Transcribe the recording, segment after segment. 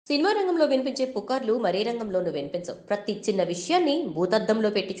Cinema రంగంలో వినిపించే పుకార్లు మరే రంగంలోనూ వినిపించవు. ప్రతి చిన్న విషయాన్ని భూతద్దంలో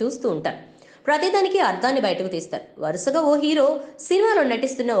పెట్టి చూస్తూ ఉంటారు. ప్రతిదానికి అర్థాన్ని బయటకు తీస్తారు. వరుసగా ఓ హీరో సినిమాలో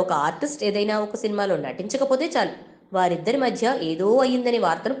నటిస్తున్న ఒక ఆర్టిస్ట్ ఏదైనా ఒక సినిమాలో నటించకపోతే చాలు, వారిద్దరి మధ్య ఏదో అయ్యిందని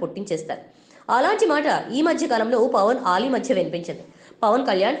వార్తను పుట్టించేస్తారు. అలాంటి మాట ఈ మధ్య కాలంలో పవన్ ఆలీ మధ్య వినిపించింది. పవన్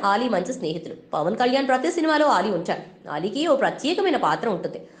కళ్యాణ్ ఆలీ మంచి స్నేహితులు. పవన్ కళ్యాణ్ ప్రతి సినిమాలో ఆలీ ఉంటాడు. ఆలీకి ఓ ప్రత్యేకమైన పాత్ర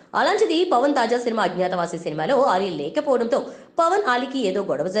ఉంటుంది. అలాంటిది పవన్ తాజా సినిమా అజ్ఞాతవాసి సినిమాలో ఆలీ లేకపోవడంతో పవన్ ఆలీకి ఏదో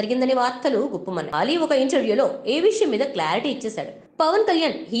గొడవ జరిగిందని వార్తలు గుప్పుమన్నాయి. ఆలీ ఒక ఇంటర్వ్యూలో ఏ విషయం మీద క్లారిటీ ఇచ్చేశాడు. పవన్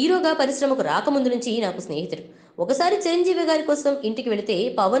కళ్యాణ్ హీరోగా పరిశ్రమకు రాకముందు నుంచి నాకు స్నేహితుడు. ఒకసారి చిరంజీవి గారి కోసం ఇంటికి వెళితే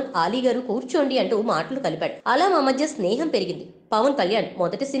పవన్ ఆలీ గారు కూర్చోండి అంటూ మాటలు కలిపాడు. అలా మా మధ్య స్నేహం పెరిగింది. పవన్ కళ్యాణ్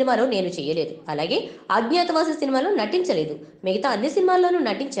మొదటి సినిమాలో నేను చేయలేదు, అలాగే అజ్ఞాతవాసి సినిమాలో నటించలేదు. మిగతా అన్ని సినిమాల్లోనూ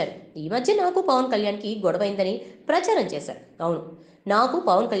నటించారు. ఈ మధ్య నాకు పవన్ కళ్యాణ్ కి గొడవైందని ప్రచారం చేశారు. అవును, నాకు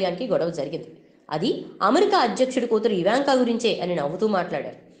పవన్ కళ్యాణ్ కి గొడవ జరిగింది. అది అమెరికా అధ్యక్షుడి కూతురు ఇవాంకా గురించే అని నవ్వుతూ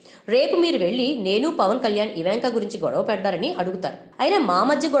మాట్లాడారు. రేపు మీరు వెళ్ళి నేను పవన్ కళ్యాణ్ ఇవాంకా గురించి గొడవ పడ్డారని అడుగుతారు. అయినా మా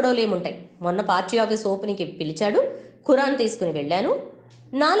మధ్య గొడవలు ఏముంటాయి? మొన్న పార్టీ ఆఫీస్ ఓపెనింగ్కి పిలిచాడు, ఖురాన్ తీసుకుని వెళ్ళాను.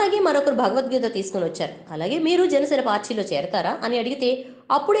 నాలాగే మరొకరు భగవద్గీత తీసుకుని వచ్చారు. అలాగే మీరు జనసేన పార్టీలో చేరతారా అని అడిగితే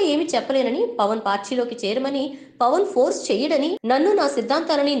అప్పుడే ఏమి చెప్పలేనని, పవన్ పార్టీలోకి చేరమని పవన్ ఫోర్స్ చెయ్యడని, నన్ను నా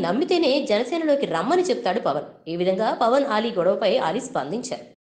సిద్ధాంతాలని నమ్మితేనే జనసేనలోకి రమ్మని చెప్తాడు పవన్. ఈ విధంగా పవన్ ఆలీ గొడవపై ఆలీ స్పందించారు.